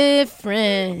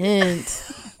different.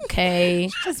 Okay.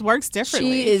 She just works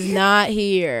differently. She is not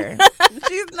here.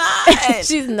 She's not.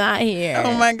 She's not here.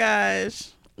 Oh my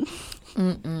gosh.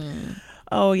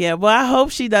 Oh yeah. Well, I hope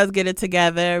she does get it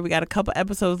together. We got a couple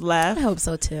episodes left. I hope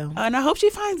so too. And I hope she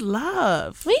finds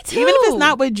love. Me too. Even if it's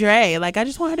not with Dre. Like, I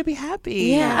just want her to be happy.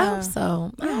 Yeah, I hope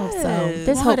so. I hope so. There's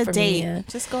Want her hope to for date. Mia.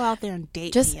 Just go out there and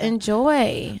date. Just Mia.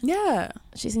 enjoy. Yeah.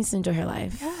 She needs to enjoy her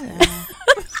life. Yeah.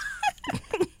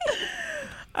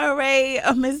 All right,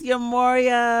 Miss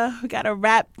Yamoria, we gotta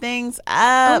wrap things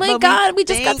up. Oh my God, we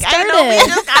just got started. I know, we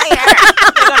just got here.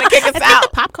 They're gonna kick us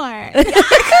out. Popcorn.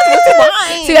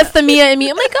 See, that's the Mia and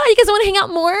me. Oh my God, you guys want to hang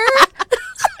out more?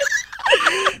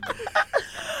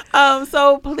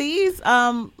 So please,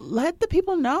 let the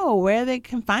people know where they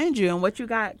can find you and what you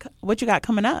got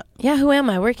coming up. Yeah, who am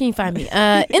I? Where can you find me?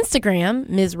 Instagram,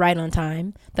 Ms. Right on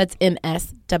Time. That's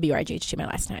MSWRGHT, my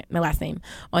last name,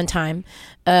 on time.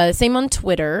 Same on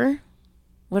Twitter.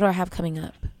 What do I have coming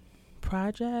up?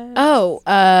 Project. Oh,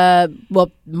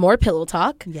 well, more Pillow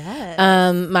Talk. Yes.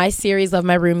 My series Love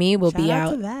My Roomie will be Shout out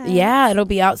out. to that. Yeah, it'll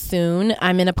be out soon.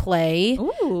 I'm in a play.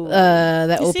 Ooh.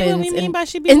 That You opens see what we mean by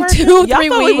she be in working? 2-3 Y'all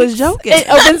weeks. thought we was joking. It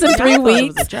opens in 3 Y'all thought it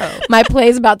weeks. was a joke. My play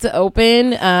is about to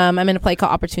open. I'm in a play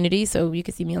called Opportunity, so you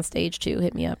can see me on stage too.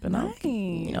 Hit me up, and I'll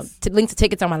link to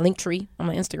tickets on my Linktree on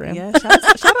my Instagram. Yeah,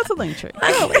 shout out to Linktree.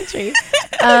 I know Linktree.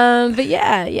 But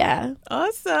yeah.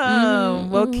 Awesome.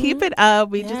 Well, keep it up.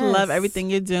 We just love everything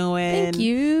you're doing. Thank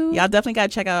you. Y'all definitely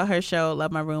got to check out her show,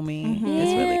 Love My Roomie.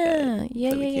 It's really good. Yeah,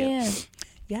 Really yeah.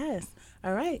 Yes.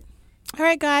 All right. All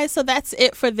right, guys. So that's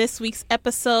it for this week's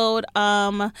episode.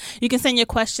 You can send your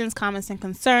questions, comments, and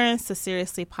concerns to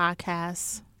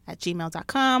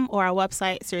seriouslypodcast@gmail.com or our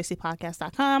website,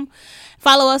 seriouslypodcast.com.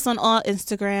 Follow us on all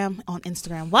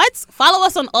Follow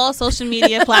us on all social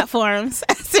media platforms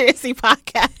at Seriously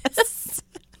Podcast.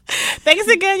 Thanks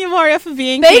again, Yamoria, for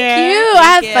being Thank here. you. I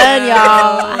had fun,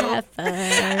 y'all. I had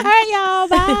fun. All right, y'all.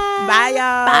 Bye. Bye,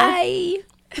 y'all. Bye.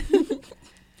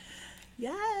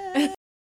 Yes.